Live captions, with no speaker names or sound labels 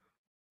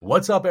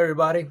What's up,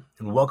 everybody,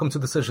 and welcome to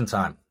Decision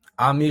Time.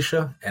 I'm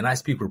Misha, and I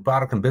speak with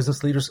product and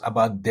business leaders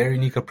about their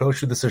unique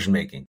approach to decision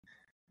making.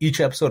 Each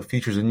episode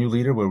features a new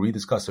leader where we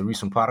discuss a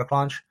recent product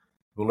launch.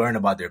 We'll learn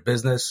about their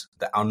business,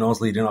 the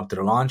unknowns leading up to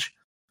the launch,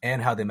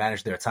 and how they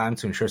manage their time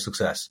to ensure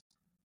success.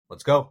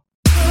 Let's go.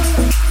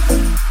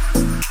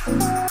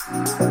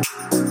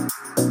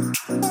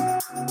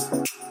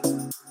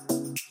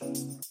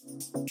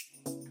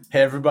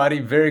 Hey, everybody.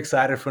 Very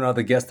excited for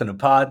another guest in the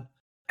pod.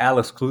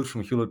 Alex Klug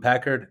from Hewlett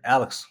Packard.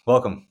 Alex,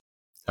 welcome.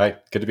 Hi,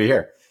 good to be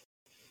here.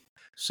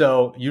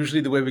 So usually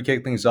the way we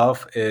kick things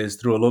off is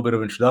through a little bit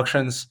of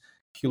introductions.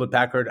 Hewlett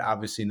Packard,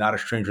 obviously not a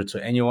stranger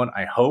to anyone,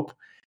 I hope.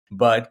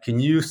 But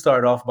can you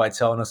start off by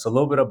telling us a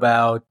little bit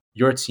about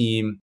your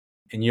team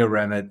and your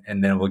remit,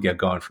 and then we'll get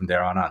going from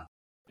there on.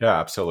 Yeah,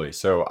 absolutely.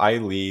 So I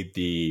lead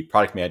the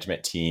product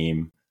management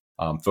team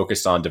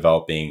focused on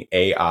developing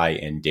AI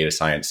and data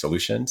science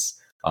solutions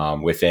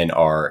within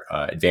our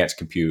advanced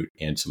compute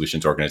and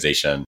solutions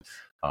organization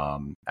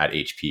at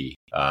HP.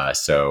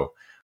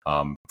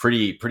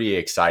 Pretty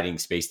exciting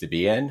space to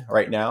be in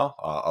right now.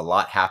 A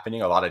lot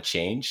happening, a lot of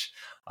change,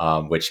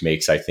 which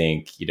makes, I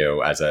think,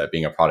 as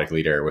being a product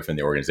leader within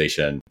the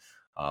organization,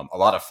 a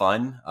lot of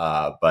fun,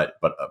 but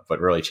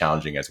really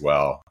challenging as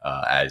well,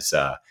 as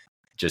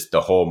just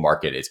the whole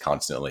market is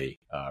constantly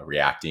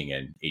reacting,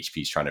 and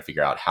HP is trying to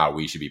figure out how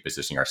we should be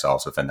positioning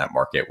ourselves within that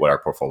market, what our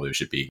portfolio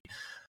should be,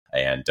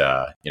 and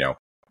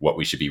what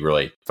we should be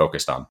really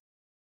focused on.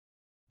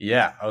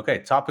 Yeah. Okay.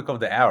 Topic of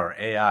the hour,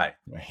 AI.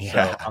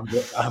 Yeah.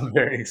 So I'm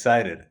very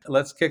excited.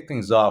 Let's kick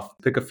things off.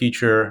 Pick a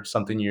feature,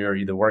 something you're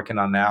either working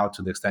on now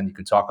to the extent you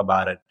can talk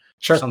about it,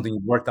 Sure. or something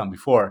you've worked on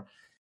before,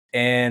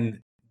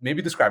 and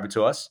maybe describe it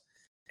to us.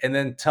 And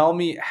then tell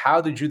me,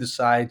 how did you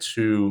decide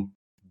to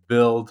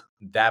build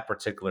that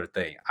particular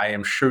thing? I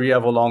am sure you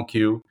have a long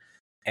queue.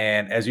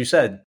 And as you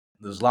said,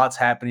 there's lots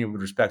happening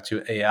with respect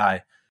to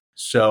AI.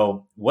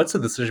 So what's the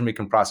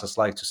decision-making process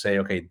like to say,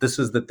 okay, this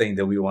is the thing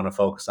that we want to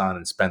focus on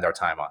and spend our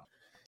time on?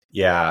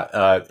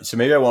 Yeah. So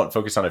maybe I won't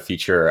focus on a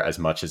feature as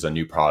much as a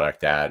new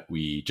product that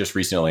we just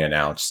recently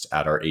announced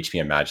at our HP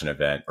Imagine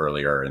event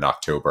earlier in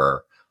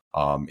October.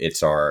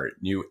 It's our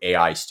new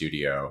AI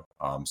studio.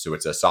 So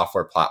it's a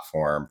software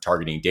platform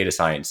targeting data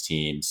science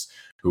teams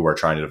who are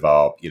trying to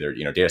develop either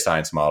data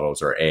science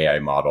models or AI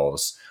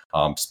models,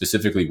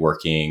 specifically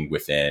working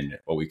within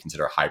what we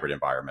consider hybrid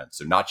environments.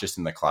 So not just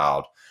in the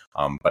cloud,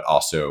 but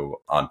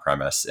also on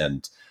premise.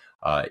 And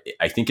I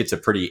think it's a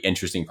pretty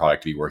interesting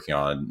product to be working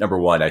on. Number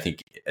one, I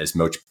think as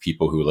most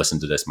people who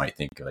listen to this might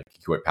think, like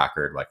Hewlett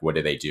Packard, like what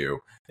do?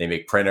 They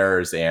make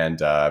printers and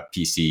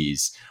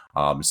PCs.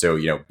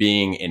 So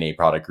being in a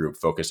product group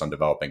focused on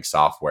developing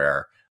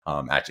software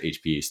at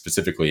HP,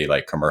 specifically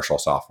like commercial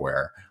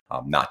software,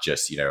 not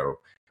just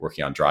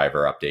working on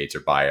driver updates or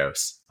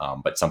BIOS,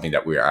 but something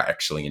that we are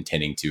actually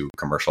intending to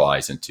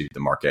commercialize into the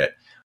market,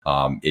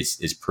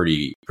 is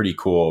pretty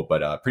cool,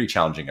 but pretty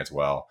challenging as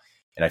well.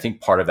 And I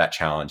think part of that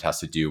challenge has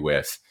to do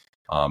with,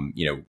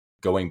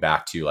 going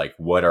back to like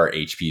what are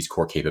HP's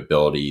core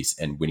capabilities,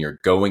 and when you're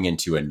going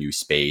into a new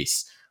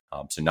space,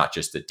 so not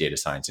just the data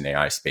science and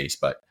AI space,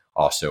 but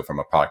also from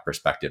a product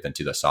perspective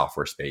into the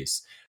software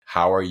space,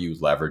 how are you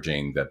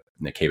leveraging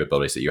the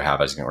capabilities that you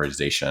have as an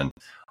organization,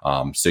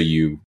 so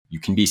you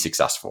can be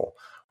successful,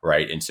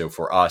 right? And so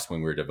for us, when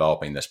we were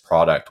developing this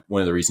product,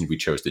 one of the reasons we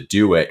chose to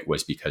do it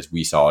was because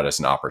we saw it as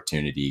an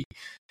opportunity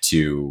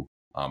to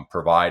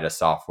provide a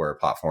software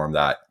platform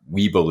that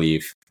we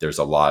believe there's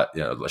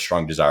a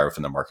strong desire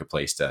within the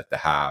marketplace to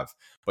have,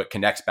 but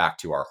connects back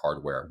to our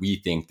hardware. We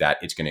think that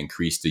it's going to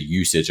increase the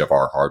usage of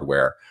our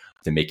hardware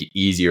to make it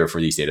easier for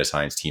these data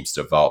science teams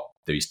to develop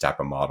these type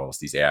of models,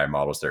 these AI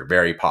models. They're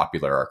very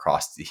popular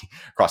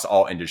across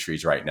all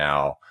industries right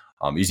now,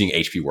 using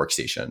HP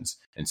workstations.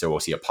 And so we'll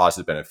see a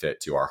positive benefit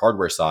to our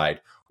hardware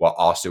side while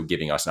also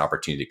giving us an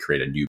opportunity to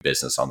create a new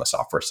business on the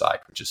software side,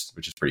 which is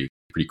pretty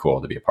cool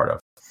to be a part of.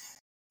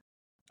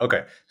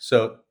 Okay.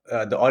 So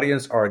the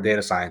audience are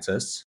data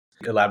scientists.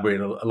 Elaborate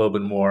a little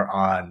bit more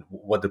on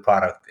what the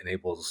product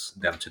enables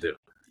them to do.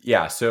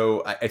 Yeah,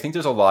 so I think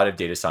there's a lot of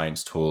data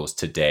science tools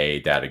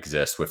today that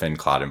exist within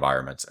cloud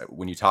environments.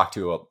 When you talk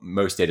to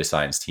most data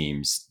science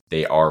teams,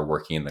 they are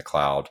working in the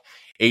cloud.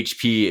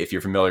 HP, if you're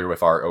familiar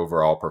with our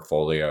overall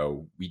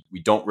portfolio,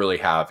 we don't really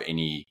have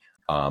any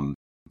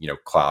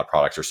cloud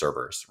products or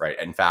servers, right?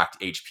 In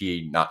fact,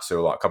 HP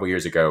a couple of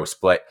years ago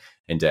split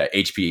into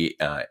HP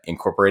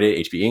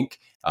Incorporated, HP Inc.,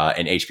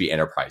 and HP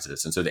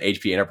Enterprises. And so the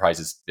HP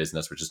Enterprises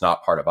business, which is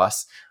not part of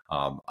us,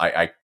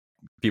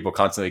 people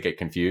constantly get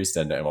confused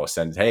and will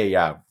send, hey,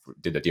 yeah,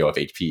 did a deal with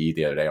HPE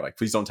the other day. I'm like,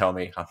 please don't tell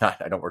me.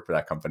 I don't work for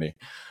that company.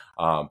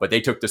 But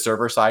they took the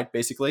server side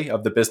basically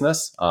of the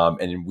business.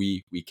 And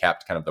we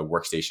kept kind of the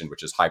workstation,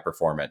 which is high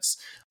performance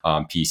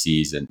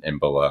PCs and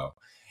below.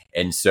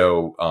 And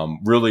so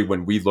really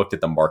when we looked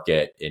at the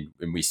market and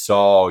we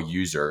saw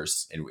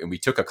users and we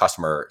took a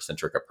customer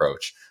centric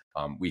approach,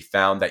 we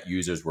found that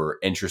users were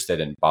interested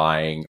in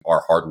buying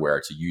our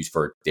hardware to use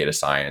for data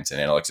science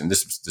and analytics. And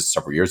this was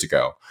several years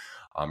ago.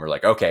 we're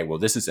like, okay, well,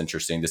 this is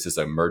interesting. This is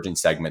an emerging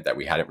segment that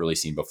we hadn't really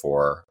seen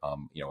before. A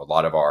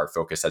lot of our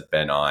focus has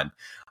been on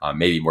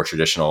maybe more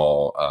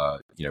traditional,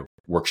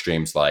 work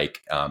streams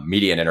like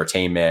media and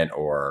entertainment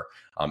or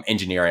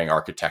engineering,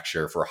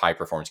 architecture for high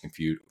performance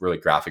compute, really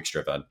graphics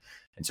driven.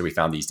 And so we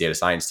found these data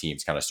science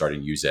teams kind of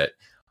starting to use it.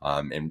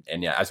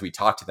 As we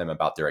talked to them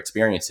about their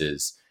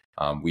experiences,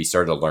 we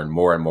started to learn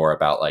more and more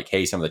about like,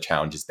 hey, some of the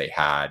challenges they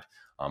had.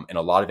 And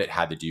a lot of it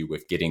had to do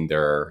with getting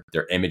their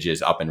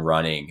images up and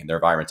running and their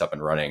environments up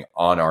and running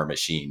on our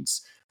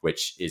machines,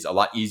 which is a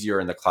lot easier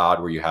in the cloud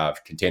where you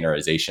have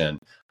containerization,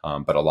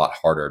 but a lot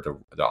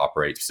harder to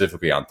operate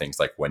specifically on things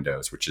like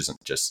Windows, which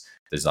isn't just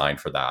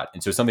designed for that.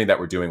 And so something that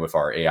we're doing with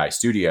our AI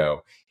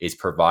Studio is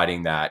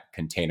providing that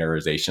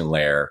containerization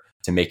layer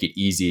to make it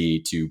easy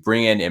to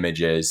bring in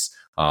images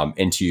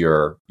into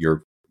your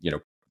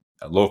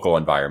local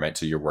environment,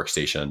 to your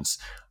workstations,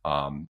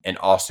 and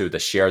also to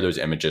share those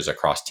images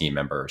across team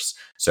members.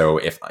 So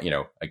if,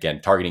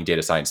 again, targeting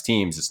data science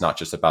teams, it's not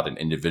just about an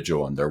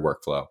individual and their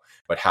workflow,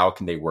 but how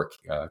can they work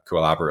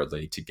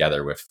collaboratively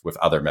together with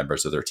other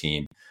members of their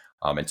team.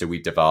 And so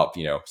we've developed,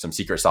 some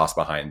secret sauce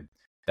behind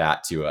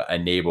that to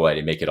enable it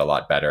and make it a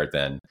lot better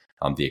than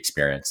the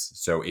experience.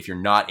 So if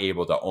you're not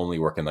able to only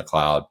work in the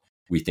cloud,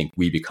 we think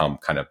we become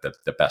kind of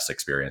the best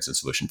experience and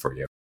solution for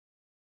you.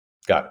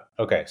 Got it.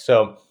 Okay.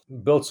 So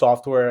build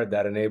software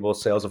that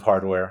enables sales of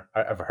hardware.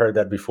 I've heard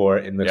that before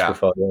in mixed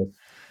portfolio.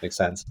 Makes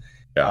sense.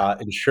 Yeah.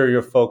 Ensure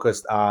you're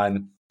focused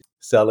on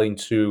selling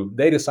to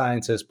data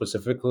scientists,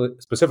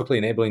 specifically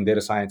enabling data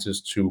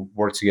scientists to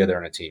work together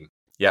in a team.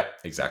 Yeah,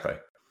 exactly.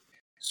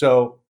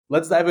 So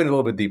let's dive in a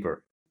little bit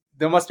deeper.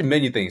 There must be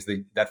many things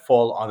that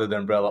fall under the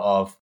umbrella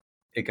of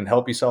it can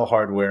help you sell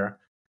hardware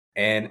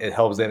and it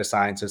helps data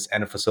scientists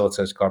and it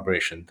facilitates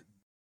collaboration.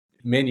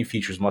 Many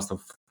features must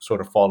have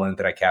sort of fallen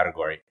into that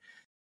category.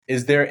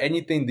 Is there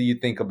anything that you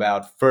think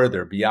about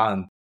further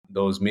beyond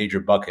those major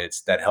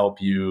buckets that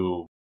help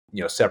you,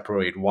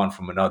 separate one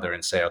from another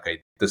and say,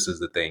 okay, this is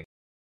the thing?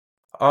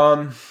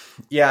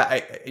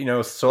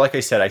 So like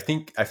I said, I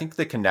think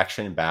the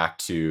connection back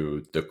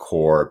to the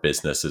core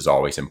business is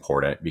always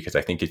important, because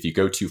I think if you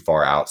go too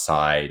far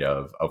outside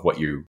of what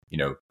your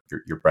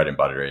bread and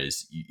butter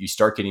is, you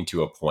start getting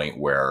to a point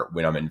where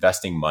when I'm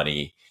investing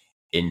money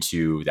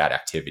into that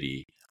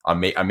activity,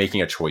 I'm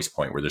making a choice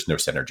point where there's no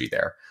synergy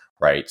there,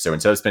 right? So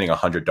instead of spending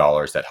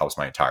 $100 that helps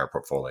my entire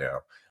portfolio,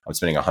 I'm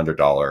spending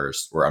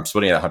 $100, or I'm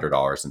splitting that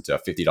 $100 into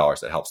 $50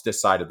 that helps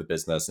this side of the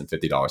business and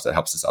 $50 that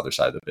helps this other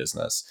side of the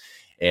business.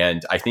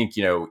 And I think,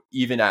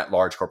 even at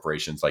large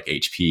corporations like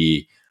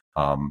HP,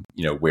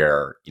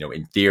 where,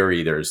 in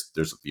theory, there's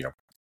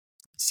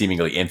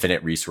seemingly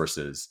infinite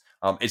resources,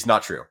 it's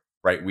not true,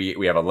 right?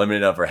 We have a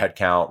limited number of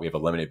headcount, we have a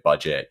limited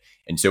budget.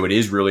 And so it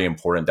is really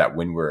important that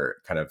when we're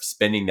kind of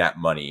spending that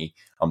money,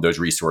 those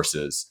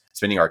resources,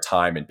 spending our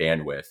time and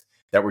bandwidth,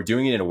 that we're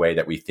doing it in a way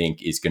that we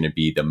think is going to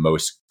be the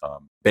most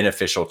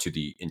beneficial to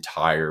the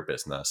entire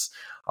business.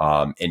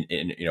 So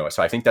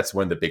I think that's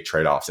one of the big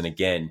trade-offs. And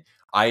again,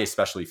 I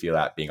especially feel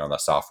that being on the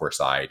software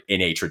side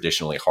in a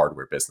traditionally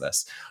hardware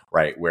business,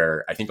 right?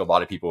 Where I think a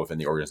lot of people within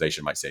the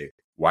organization might say,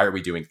 why are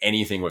we doing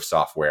anything with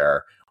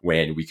software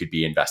when we could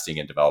be investing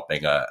in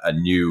developing a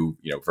new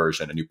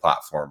version, a new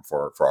platform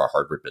for our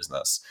hardware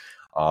business?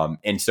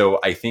 And so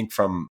I think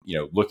from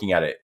looking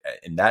at it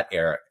in that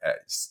era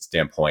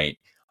standpoint,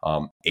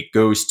 it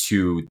goes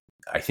to,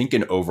 I think,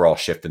 an overall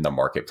shift in the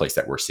marketplace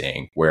that we're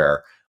seeing,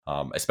 where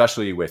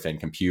especially within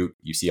compute,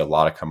 you see a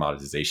lot of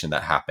commoditization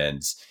that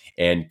happens,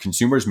 and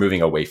consumers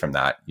moving away from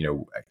that.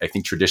 I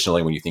think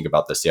traditionally, when you think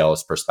about the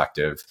sales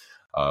perspective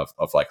of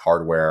like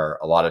hardware,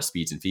 a lot of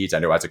speeds and feeds. I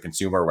know as a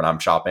consumer, when I'm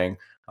shopping,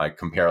 I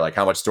compare like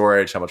how much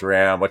storage, how much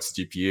RAM, what's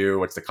the GPU,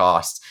 what's the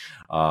cost,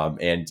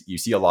 and you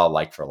see a lot of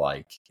like for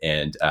like.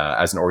 And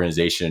as an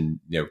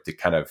organization, to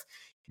kind of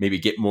maybe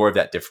get more of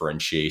that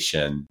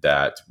differentiation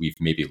that we've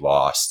maybe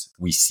lost,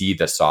 we see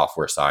the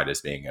software side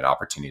as being an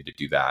opportunity to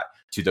do that,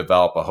 to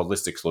develop a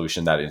holistic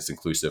solution that is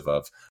inclusive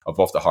of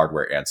both the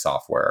hardware and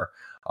software.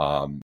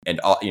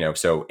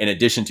 So in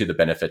addition to the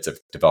benefits of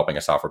developing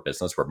a software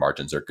business where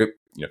margins are good,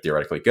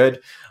 theoretically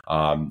good,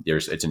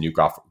 it's a new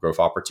growth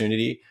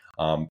opportunity,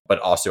 but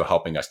also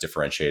helping us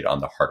differentiate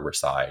on the hardware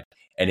side.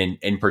 And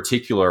in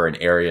particular, in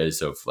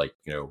areas of like,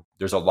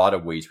 there's a lot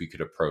of ways we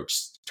could approach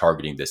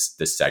targeting this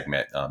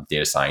segment,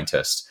 data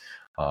scientists.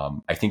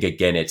 I think,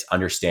 again, it's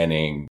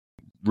understanding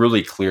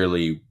really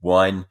clearly,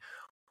 one,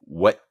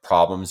 what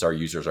problems our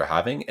users are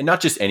having, and not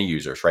just any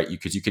users, right?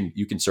 Because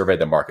you can survey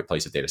the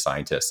marketplace of data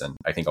scientists, and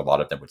I think a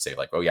lot of them would say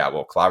like, oh yeah,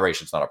 well,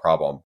 collaboration is not a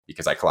problem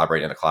because I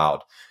collaborate in the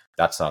cloud.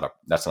 That's not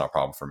a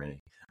problem for me.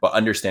 But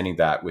understanding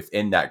that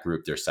within that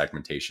group, there's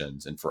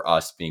segmentations, and for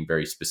us being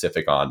very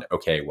specific on,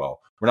 okay,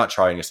 well, we're not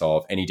trying to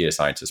solve any data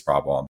scientist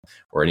problem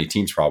or any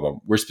team's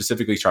problem. We're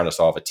specifically trying to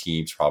solve a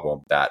team's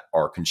problem that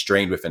are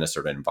constrained within a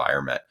certain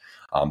environment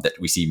that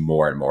we see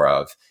more and more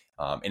of.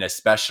 And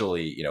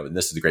especially, and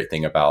this is the great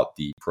thing about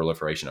the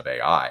proliferation of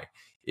AI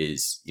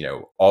is,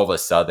 all of a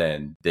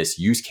sudden this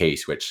use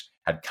case, which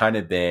had kind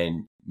of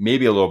been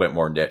maybe a little bit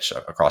more niche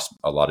across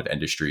a lot of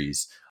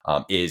industries,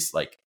 is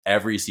like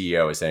every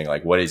CEO is saying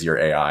like, what is your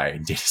AI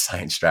and data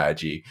science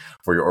strategy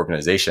for your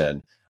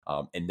organization?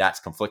 And that's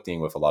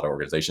conflicting with a lot of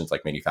organizations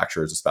like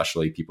manufacturers,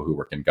 especially people who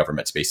work in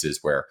government spaces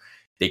where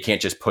they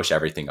can't just push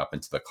everything up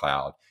into the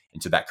cloud.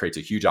 And so that creates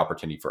a huge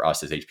opportunity for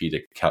us as HP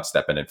to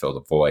step in and fill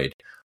the void,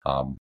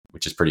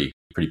 which is pretty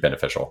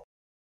beneficial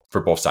for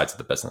both sides of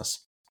the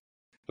business.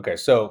 Okay,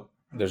 so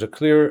there's a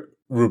clear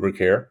rubric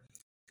here,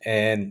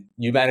 and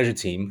you manage a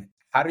team.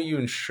 How do you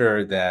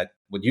ensure that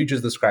what you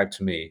just described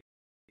to me,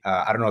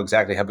 I don't know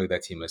exactly how big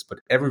that team is, but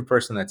every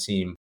person on that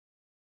team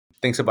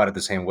thinks about it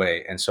the same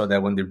way, and so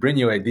that when they bring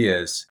you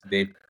ideas,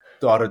 they've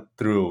thought it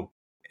through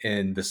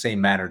in the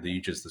same manner that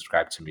you just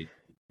described to me?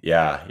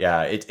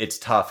 Yeah, it's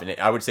tough, and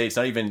I would say it's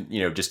not even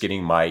just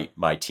getting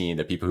my team,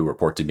 the people who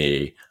report to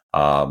me,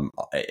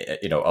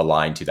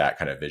 aligned to that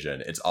kind of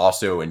vision. It's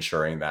also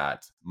ensuring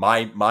that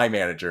my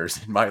managers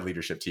and my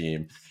leadership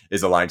team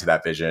is aligned to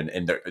that vision,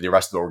 and the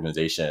rest of the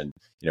organization.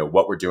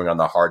 What we're doing on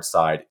the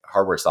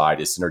hardware side,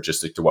 is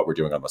synergistic to what we're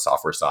doing on the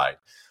software side.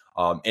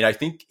 And I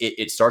think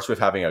it starts with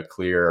having a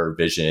clear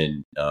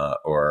vision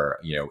or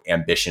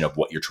ambition of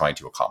what you're trying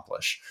to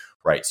accomplish.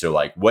 Right. So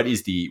like, what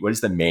is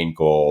the main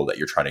goal that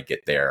you're trying to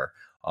get there?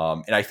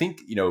 And I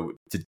think,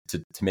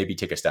 to maybe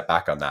take a step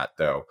back on that,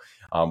 though,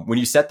 when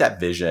you set that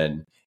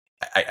vision,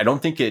 I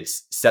don't think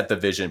it's set the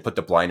vision, put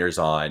the blinders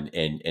on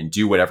and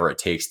do whatever it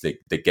takes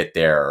to get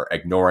there,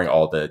 ignoring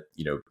all the,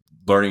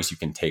 learnings you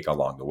can take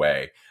along the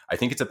way. I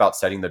think it's about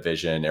setting the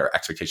vision or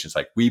expectations.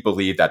 Like, we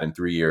believe that in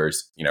 3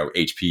 years,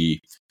 HP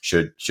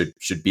should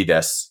be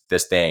this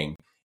thing.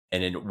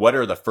 And then what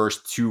are the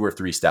first 2 or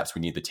 3 steps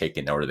we need to take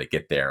in order to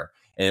get there?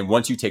 And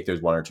once you take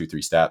those 1 or 2,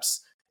 3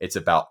 steps, it's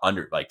about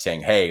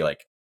saying, hey,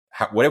 like,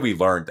 what have we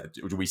learned?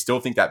 Do we still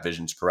think that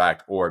vision's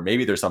correct? Or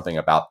maybe there's something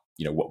about,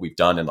 what we've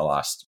done in the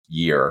last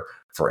year,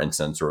 for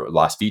instance, or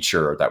last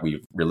feature that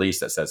we've released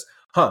that says,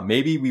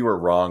 maybe we were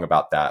wrong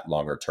about that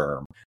longer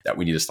term, that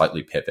we need to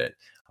slightly pivot.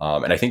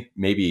 And I think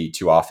maybe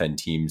too often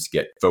teams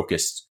get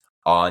focused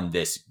on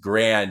this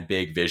grand,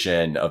 big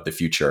vision of the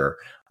future,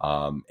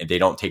 and they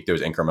don't take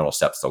those incremental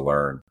steps to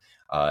learn.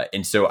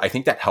 And so I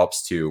think that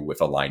helps too with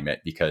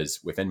alignment,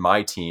 because within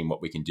my team,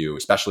 what we can do,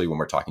 especially when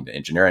we're talking to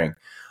engineering,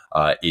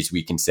 is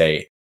we can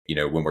say,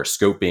 when we're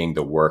scoping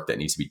the work that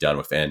needs to be done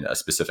within a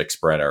specific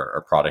sprint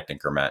or product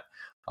increment,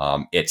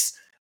 it's,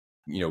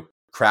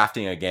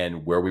 crafting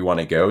again where we want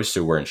to go.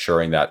 So we're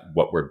ensuring that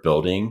what we're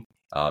building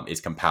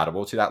is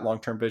compatible to that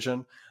long-term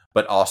vision,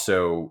 but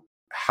also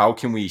how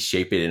can we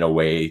shape it in a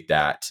way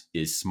that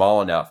is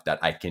small enough that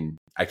I can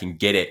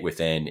get it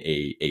within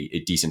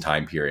a decent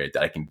time period,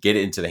 that I can get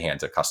it into the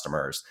hands of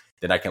customers,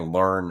 then I can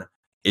learn,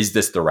 is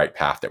this the right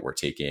path that we're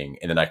taking?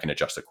 And then I can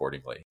adjust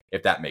accordingly,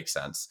 if that makes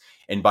sense.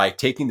 And by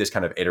taking this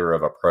kind of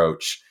iterative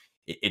approach,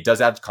 it does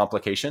add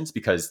complications,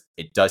 because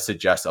it does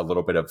suggest a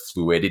little bit of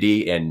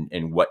fluidity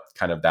in what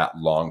kind of that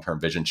long-term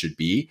vision should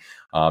be,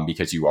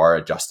 because you are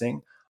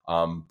adjusting.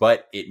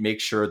 But it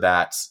makes sure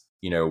that,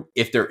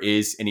 if there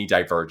is any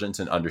divergence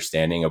in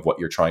understanding of what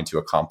you're trying to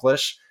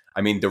accomplish,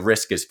 I mean, the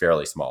risk is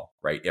fairly small,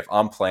 right? If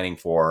I'm planning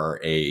for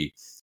a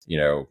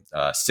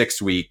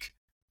 6-week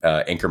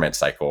increment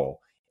cycle,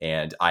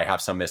 and I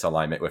have some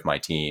misalignment with my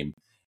team,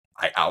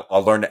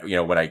 I'll learn that,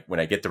 when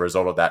I get the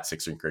result of that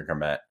 6-week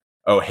increment,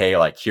 oh, hey,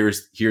 like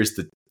here's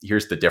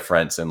the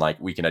difference, and like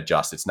we can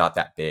adjust. It's not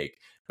that big.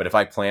 But if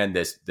I plan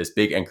this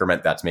big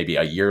increment that's maybe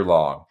a year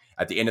long,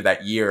 at the end of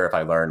that year, if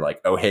I learn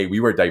like, oh, hey, we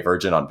were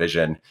divergent on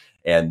vision,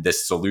 and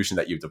this solution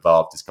that you've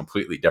developed is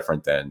completely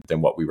different than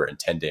what we were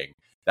intending,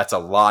 that's a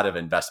lot of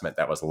investment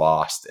that was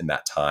lost in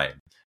that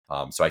time.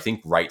 So I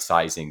think right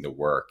sizing the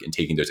work and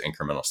taking those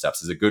incremental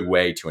steps is a good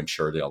way to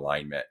ensure the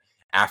alignment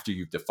after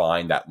you've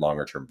defined that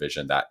longer term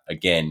vision. That,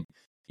 again,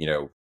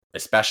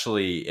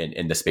 especially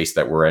in the space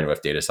that we're in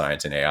with data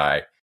science and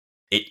AI,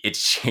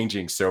 it's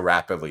changing so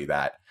rapidly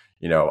that,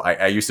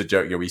 I used to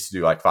joke, we used to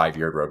do like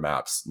 5-year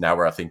roadmaps. Now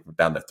we're, I think,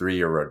 down to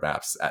 3-year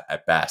roadmaps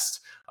at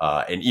best.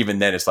 And even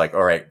then it's like,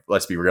 all right,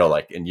 let's be real.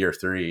 Like in year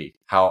 3,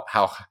 how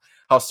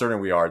certain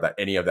we are that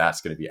any of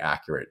that's going to be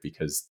accurate,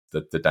 because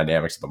the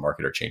dynamics of the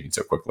market are changing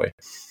so quickly.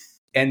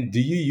 And do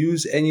you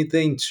use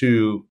anything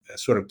to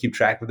sort of keep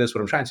track of this?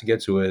 What I'm trying to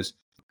get to is,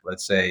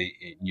 let's say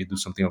you do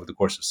something over the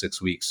course of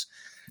 6 weeks.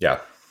 Yeah.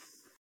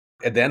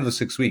 At the end of the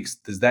 6 weeks,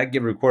 does that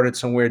get recorded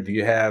somewhere? Do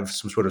you have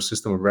some sort of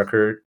system of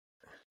record?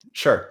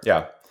 Sure.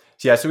 Yeah.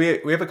 So we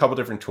have a couple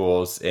different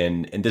tools,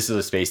 and this is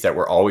a space that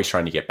we're always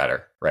trying to get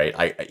better, right?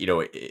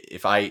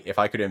 If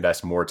I could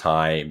invest more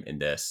time in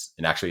this,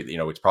 and actually,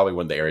 it's probably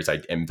one of the areas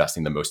I'm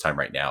investing the most time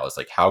right now, is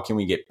like, how can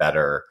we get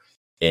better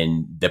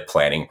in the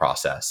planning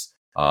process,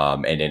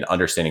 and in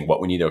understanding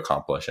what we need to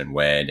accomplish and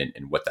when,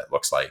 and what that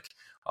looks like.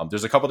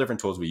 There's a couple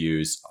different tools we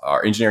use.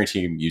 Our engineering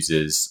team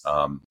uses,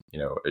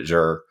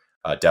 Azure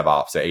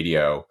DevOps,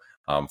 ADO,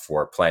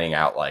 for planning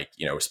out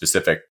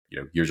specific,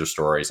 user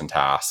stories and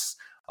tasks.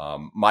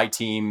 My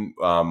team,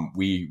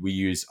 we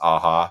use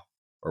AHA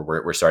or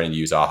we're starting to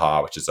use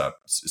AHA, which is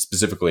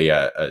specifically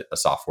a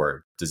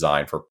software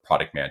designed for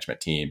product management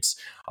teams.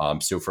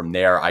 So from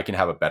there, I can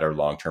have a better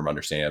long-term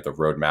understanding of the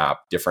roadmap,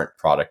 different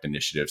product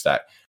initiatives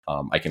that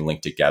I can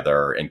link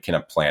together and kind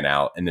of plan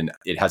out. And then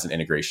it has an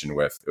integration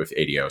with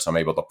ADO. So I'm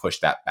able to push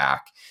that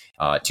back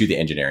to the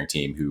engineering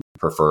team who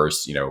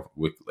prefers,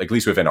 at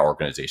least within our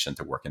organization,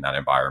 to work in that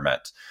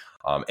environment.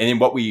 And then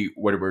what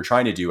we're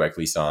trying to do, at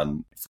least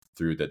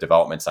through the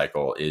development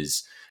cycle,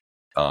 is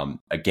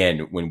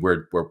again, when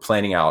we're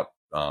planning out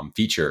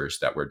features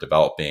that we're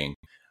developing,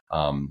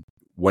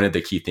 one of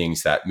the key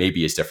things that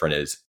maybe is different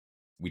is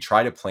we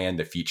try to plan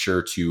the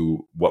feature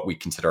to what we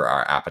consider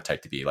our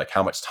appetite to be. Like,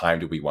 how much time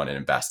do we want to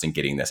invest in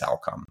getting this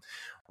outcome,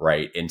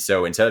 right? And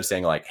so instead of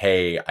saying like,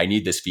 hey, I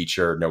need this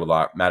feature, no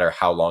matter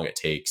how long it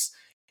takes,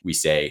 we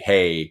say,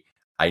 hey,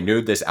 I know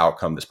this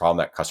outcome, this problem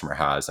that customer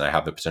has, and I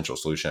have the potential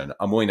solution.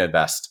 I'm willing to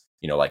invest,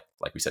 like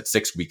we said,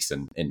 6 weeks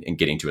in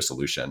getting to a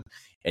solution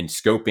and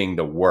scoping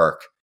the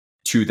work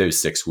to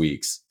those 6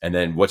 weeks. And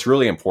then what's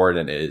really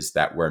important is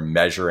that we're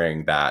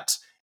measuring that,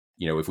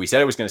 if we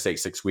said it was going to take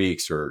 6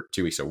 weeks or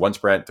 2 weeks or 1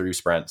 sprint, 3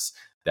 sprints,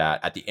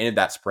 that at the end of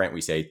that sprint, we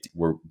say,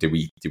 did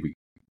we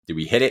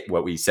hit it?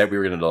 What we said we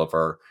were going to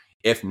deliver?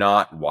 If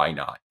not, why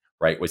not?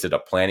 Right? Was it a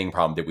planning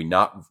problem? Did we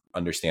not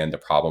understand the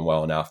problem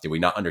well enough? Did we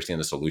not understand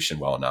the solution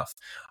well enough?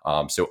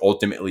 So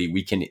ultimately,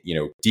 we can,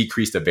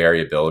 decrease the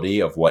variability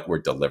of what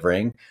we're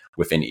delivering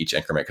within each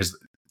increment. Because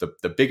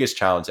the biggest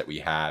challenge that we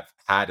have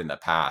had in the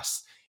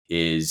past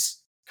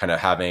is kind of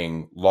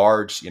having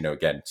large,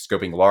 again,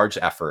 scoping large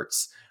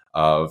efforts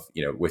of,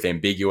 with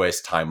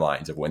ambiguous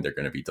timelines of when they're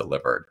going to be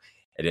delivered.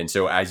 And then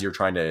so as you're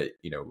trying to,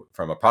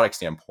 from a product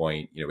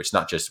standpoint, it's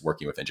not just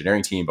working with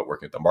engineering team, but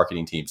working with the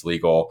marketing teams,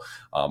 legal,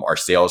 our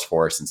sales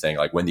force, and saying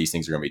like when these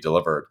things are going to be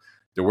delivered.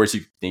 The worst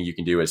thing you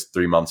can do is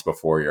 3 months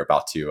before you're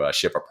about to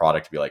ship a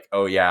product to be like,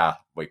 oh yeah,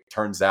 like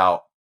turns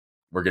out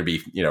we're going to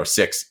be,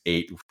 6,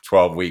 8,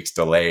 12 weeks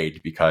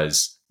delayed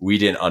because we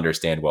didn't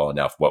understand well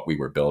enough what we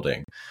were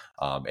building,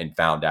 and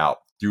found out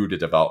through the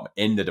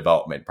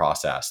development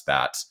process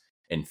that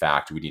in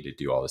fact we need to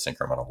do all this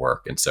incremental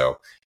work. And so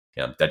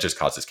that just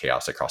causes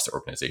chaos across the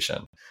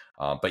organization.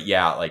 But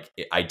yeah, like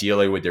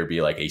ideally, would there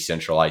be like a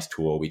centralized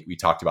tool? We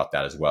talked about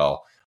that as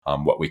well,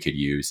 what we could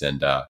use.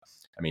 And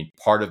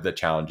part of the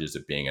challenges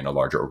of being in a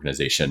larger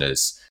organization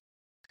is,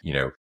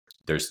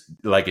 there's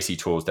legacy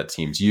tools that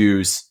teams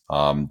use.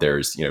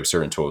 There's,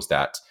 certain tools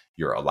that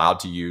you're allowed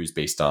to use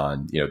based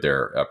on,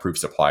 their approved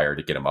supplier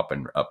to get them up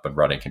and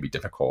running can be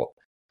difficult.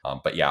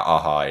 But yeah,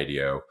 AHA,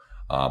 ADO,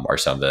 are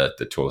some of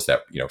the tools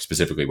that,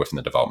 specifically within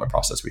the development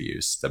process we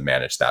use to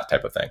manage that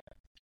type of thing.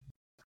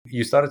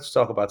 You started to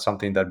talk about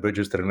something that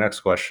bridges to the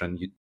next question.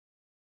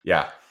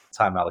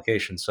 Time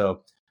allocation.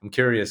 So I'm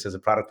curious, as a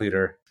product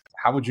leader,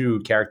 how would you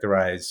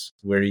characterize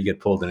where you get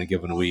pulled in a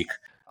given week?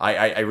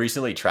 I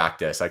recently tracked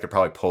this. I could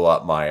probably pull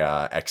up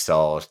my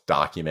Excel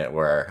document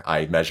where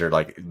I measured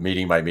like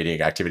meeting by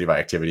meeting, activity by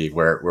activity,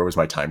 where was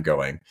my time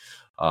going?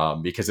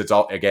 Because it's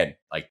all, again,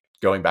 like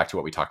going back to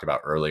what we talked about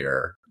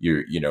earlier,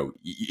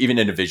 even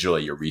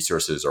individually, your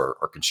resources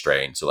are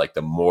constrained. So like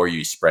the more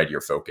you spread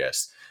your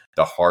focus,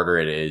 the harder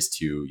it is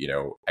to,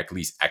 at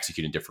least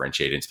execute and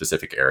differentiate in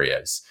specific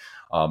areas.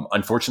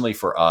 Unfortunately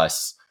for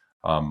us,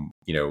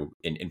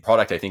 in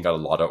product, I think a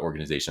lot of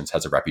organizations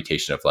has a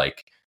reputation of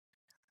like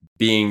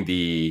being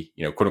the,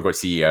 quote unquote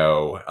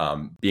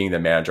CEO, being the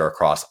manager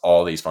across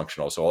all these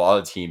functionals. So a lot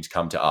of teams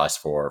come to us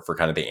for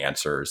kind of the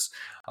answers,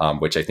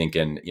 which I think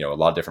in, a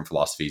lot of different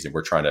philosophies, and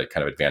we're trying to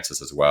kind of advance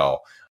this as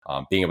well.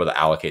 Being able to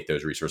allocate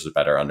those resources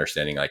better,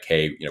 understanding like,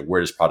 hey,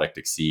 where does product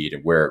exceed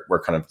and where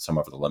kind of some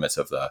of the limits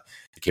of the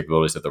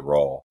capabilities of the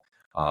role.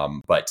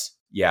 But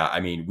yeah,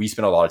 we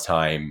spend a lot of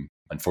time,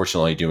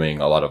 unfortunately, doing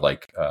a lot of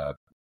like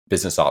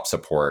business ops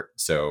support.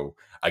 So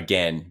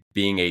again,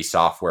 being a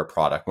software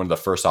product, one of the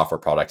first software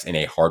products in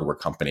a hardware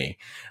company,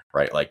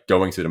 right? Like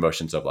going through the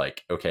motions of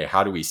like, okay,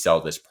 how do we sell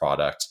this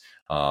product?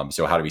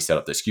 So how do we set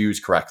up the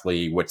SKUs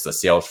correctly? What's the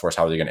sales force?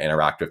 How are they going to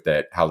interact with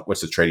it?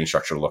 What's the trading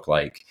structure look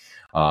like?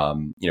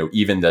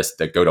 Even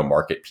the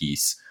go-to-market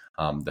piece,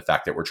 the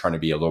fact that we're trying to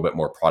be a little bit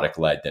more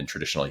product-led than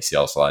traditionally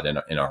sales-led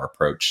in our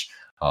approach,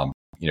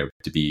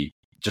 to be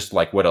just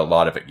like what a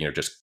lot of it,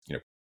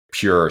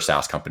 pure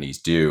SaaS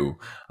companies do,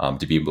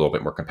 to be a little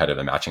bit more competitive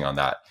and matching on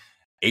that.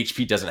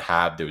 HP doesn't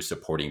have those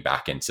supporting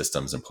backend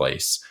systems in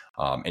place.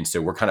 And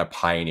so we're kind of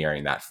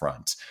pioneering that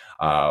front,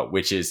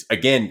 which is,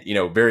 again,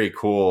 very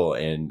cool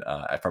and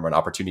from an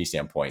opportunity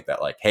standpoint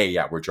that like, hey,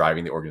 yeah, we're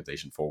driving the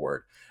organization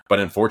forward. But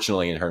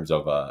unfortunately, in terms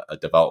of a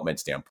development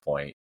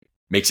standpoint,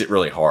 makes it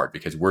really hard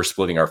because we're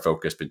splitting our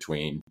focus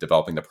between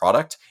developing the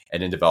product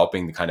and then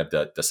developing the kind of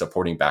the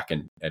supporting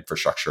backend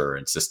infrastructure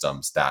and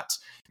systems that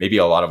maybe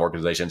a lot of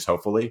organizations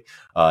hopefully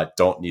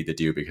don't need to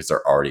do because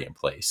they're already in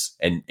place.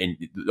 And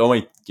the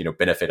only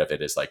benefit of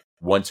it is like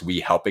once we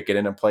help it get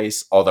in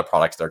place, all the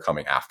products that are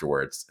coming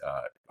afterwards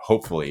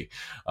hopefully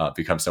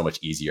become so much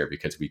easier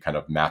because we kind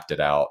of mapped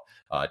it out,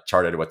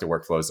 charted what the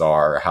workflows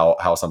are,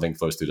 how something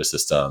flows through the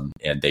system,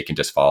 and they can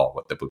just follow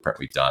what the blueprint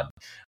we've done.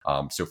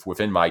 So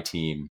within my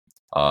team,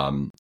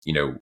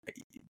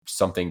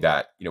 something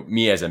that,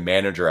 me as a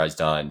manager has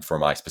done for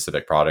my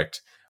specific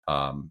product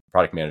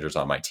managers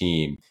on my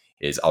team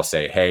is I'll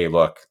say, hey,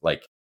 look,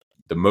 like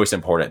the most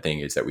important thing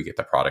is that we get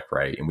the product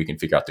right, and we can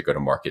figure out the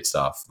go-to-market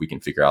stuff. We can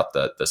figure out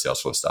the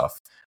Salesforce stuff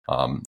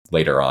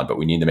later on, but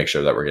we need to make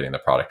sure that we're getting the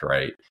product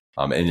right.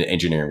 And the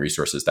engineering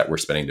resources that we're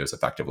spending those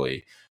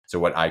effectively. So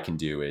what I can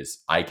do is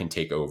I can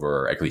take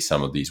over at least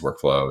some of these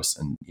workflows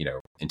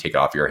and take it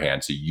off your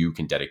hands, so you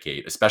can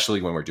dedicate,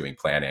 especially when we're doing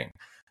planning,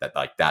 that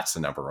like that's the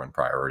number one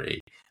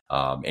priority,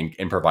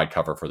 and provide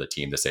cover for the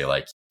team to say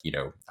like,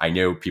 I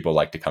know people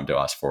like to come to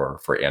us for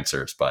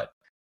answers, but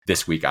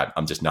this week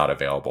I'm just not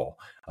available,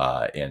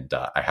 and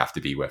I have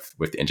to be with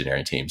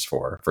engineering teams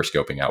for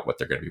scoping out what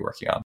they're going to be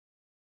working on.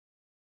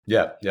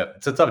 Yeah,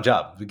 it's a tough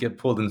job. We get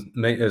pulled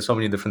in so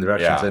many different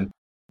directions, and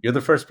you're the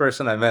first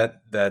person I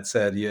met that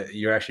said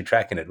you're actually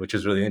tracking it, which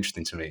is really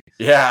interesting to me.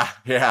 Yeah.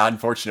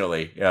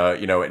 Unfortunately,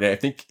 and I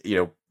think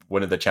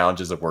one of the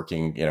challenges of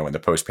working in the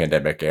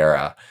post-pandemic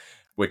era,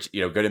 which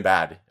good and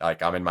bad.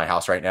 Like I'm in my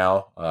house right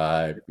now.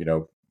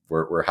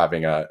 We're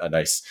having a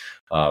nice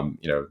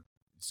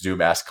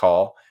Zoom-esque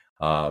call.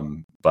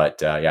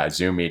 But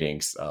Zoom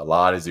meetings, a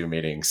lot of Zoom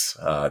meetings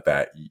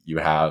that you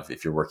have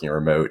if you're working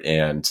remote,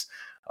 and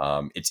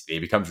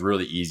it becomes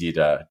really easy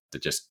to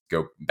just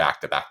go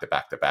back to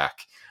back.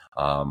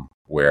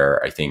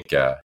 Where I think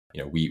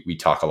we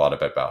talk a lot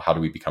about how do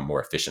we become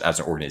more efficient as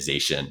an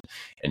organization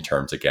in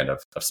terms again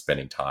of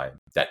spending time.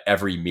 That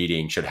every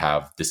meeting should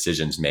have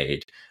decisions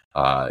made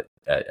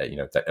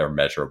that are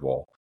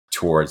measurable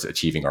towards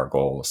achieving our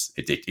goals.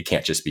 It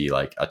can't just be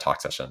like a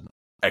talk session.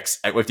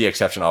 With the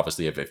exception,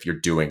 obviously, of if you're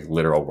doing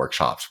literal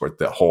workshops where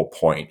the whole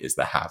point is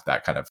to have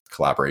that kind of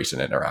collaboration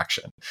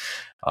interaction.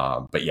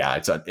 But yeah,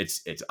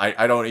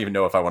 I don't even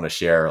know if I want to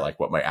share like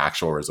what my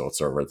actual results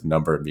are with the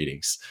number of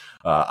meetings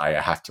I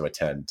have to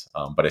attend.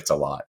 But it's a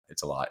lot.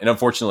 And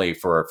unfortunately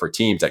for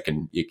teams, it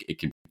can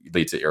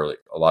lead to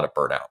a lot of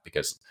burnout,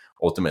 because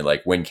ultimately,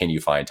 like, when can you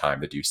find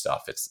time to do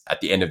stuff? It's at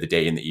the end of the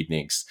day, in the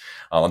evenings,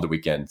 on the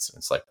weekends.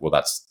 It's like, well,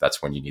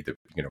 that's when you need to,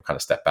 kind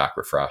of step back,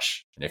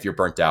 refresh. And if you're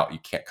burnt out, you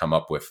can't come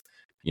up with,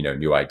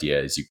 new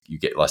ideas. You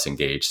get less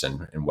engaged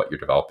in what you're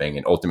developing,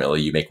 and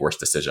ultimately you make worse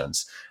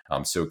decisions.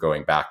 So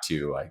going back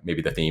to like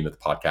maybe the theme of the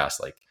podcast,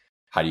 like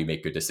how do you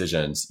make good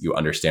decisions? You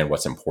understand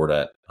what's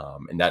important,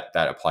 and that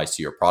applies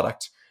to your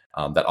product.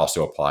 That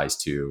also applies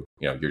to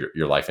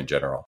your life in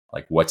general,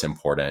 like what's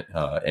important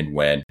and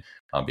when,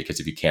 because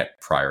if you can't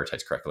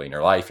prioritize correctly in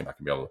your life, you're not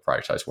going to be able to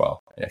prioritize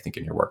well, I think,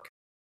 in your work.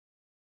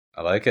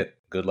 I like it.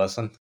 Good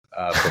lesson,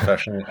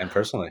 professionally and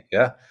personally.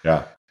 Yeah.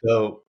 Yeah.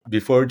 So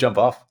before we jump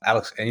off,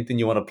 Alex, anything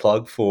you want to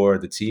plug for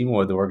the team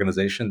or the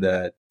organization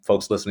that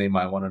folks listening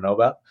might want to know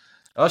about?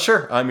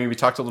 Sure. I mean, we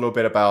talked a little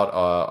bit about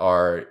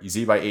our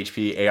Z by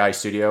HP AI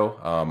Studio,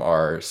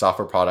 our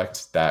software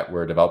product that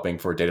we're developing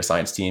for data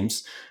science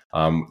teams.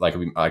 Like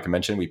I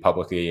mentioned, we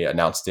publicly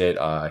announced it.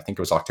 I think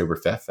it was October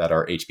 5th at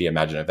our HP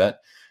Imagine event.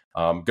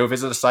 Go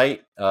visit the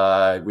site.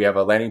 We have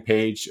a landing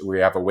page. We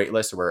have a wait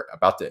list. We're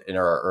about to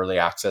enter our early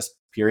access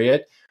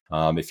period.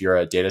 If you're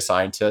a data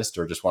scientist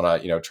or just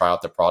want to try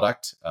out the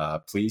product,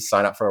 please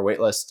sign up for our wait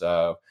list.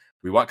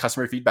 We want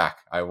customer feedback.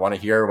 I want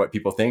to hear what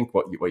people think,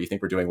 what you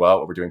think we're doing well,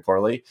 what we're doing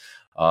poorly.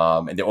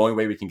 And the only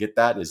way we can get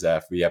that is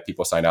if we have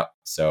people sign up.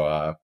 So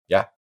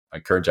I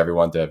encourage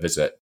everyone to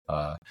visit.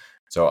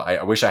 So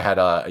I wish I had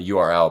a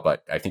URL,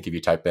 but I think if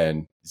you type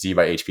in Z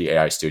by HP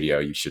AI Studio,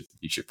 you should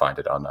find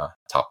it on the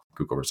top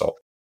Google result.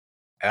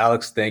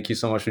 Alex, thank you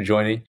so much for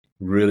joining.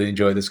 Really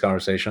enjoyed this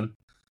conversation.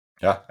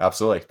 Yeah,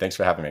 absolutely. Thanks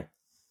for having me.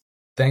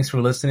 Thanks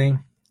for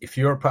listening. If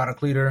you're a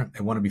product leader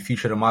and want to be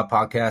featured on my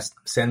podcast,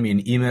 send me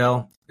an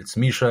email. It's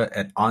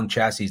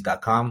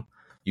misha@onchassis.com.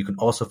 You can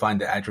also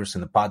find the address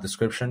in the pod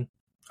description.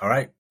 All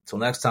right, till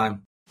next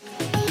time.